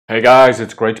Hey guys,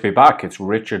 it's great to be back. It's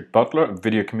Richard Butler,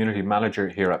 Video Community Manager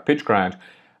here at PitchGround.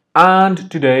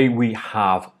 And today we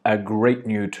have a great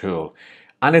new tool.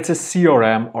 And it's a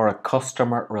CRM or a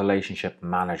Customer Relationship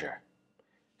Manager.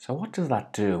 So what does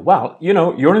that do? Well,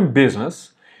 you're in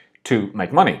business to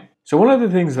make money. So one of the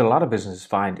things that a lot of businesses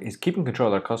find is keeping control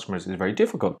of their customers is very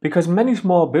difficult because many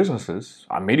small businesses,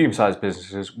 or medium-sized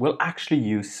businesses, will actually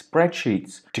use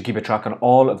spreadsheets to keep a track on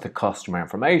all of the customer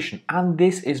information. And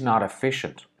this is not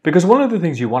efficient. Because one of the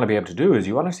things you want to be able to do is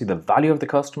you want to see the value of the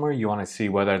customer. You want to see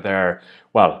whether they're,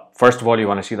 first of all, you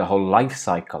want to see the whole life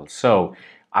cycle. So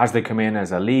as they come in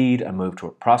as a lead and move to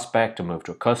a prospect and move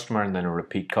to a customer and then a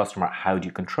repeat customer, how do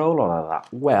you control all of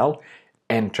that? Well,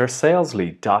 enter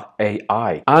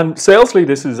Salesly.ai. And Salesly,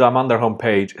 this is on their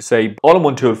homepage, it's a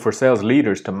all-in-one tool for sales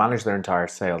leaders to manage their entire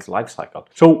sales lifecycle.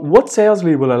 So what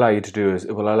Salesly will allow you to do is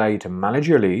it will allow you to manage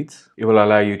your leads. It will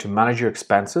allow you to manage your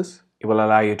expenses. It will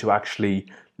allow you to actually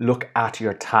look at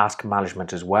your task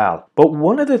management as well. But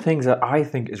one of the things that I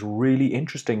think is really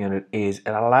interesting in it is it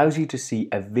allows you to see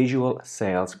a visual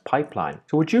sales pipeline.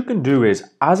 So what you can do is,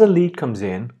 as a lead comes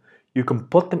in, you can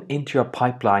put them into your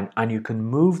pipeline and you can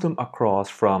move them across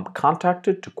from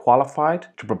contacted to qualified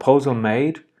to proposal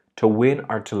made to win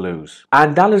or to lose.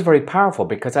 And that is very powerful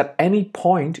because at any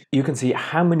point you can see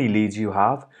how many leads you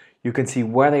have. You can see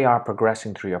where they are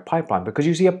progressing through your pipeline because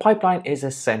you see a pipeline is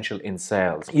essential in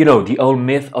sales. You know, the old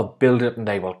myth of build it and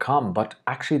they will come, but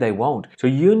actually they won't. So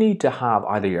you need to have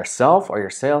either yourself or your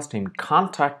sales team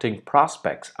contacting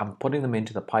prospects and putting them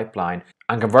into the pipeline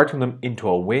and converting them into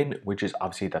a win, which is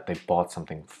obviously that they bought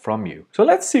something from you. So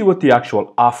let's see what the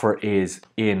actual offer is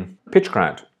in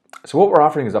PitchGround. So what we're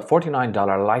offering is a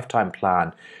 $49 lifetime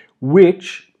plan,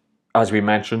 which, as we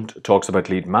mentioned, talks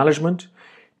about lead management,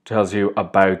 tells you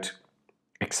about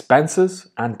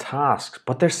expenses and tasks,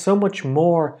 but there's so much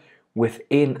more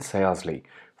within Salesly.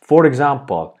 For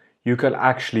example, you can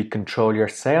actually control your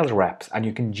sales reps and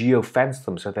you can geo-fence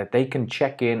them so that they can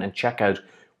check in and check out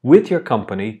with your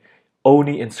company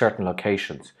only in certain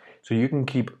locations. So you can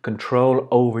keep control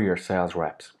over your sales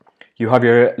reps. You have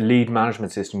your lead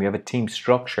management system, you have a team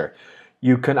structure.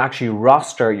 You can actually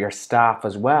roster your staff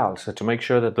as well. So to make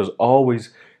sure that there's always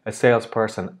a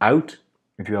salesperson out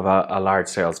if you have a large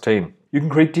sales team. You can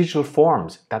create digital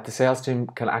forms that the sales team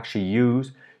can actually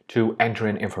use to enter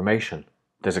in information.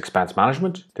 There's expense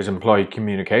management, there's employee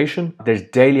communication, there's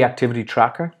daily activity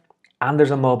tracker, and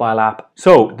there's a mobile app.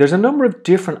 So there's a number of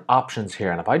different options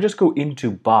here. And if I just go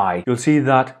into buy, you'll see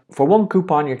that for one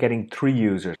coupon, you're getting 3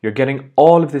 users. You're getting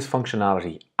all of this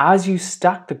functionality. As you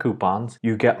stack the coupons,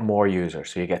 you get more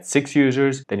users. So you get 6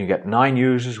 users, then you get 9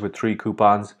 users with 3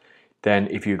 coupons. Then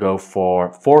if you go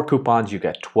for 4 coupons, you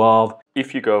get 12.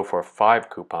 If you go for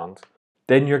 5 coupons,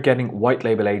 then you're getting white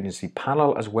label agency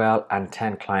panel as well and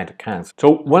 10 client accounts.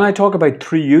 So when I talk about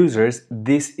 3 users,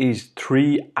 this is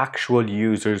 3 actual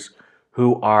users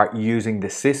who are using the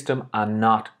system and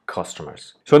not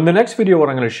customers. So in the next video, what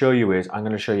I'm going to show you is I'm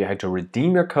going to show you how to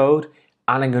redeem your code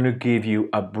and I'm going to give you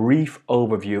a brief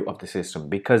overview of the system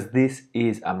because this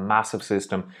is a massive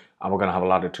system and we're going to have a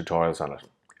lot of tutorials on it.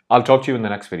 I'll talk to you in the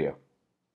next video.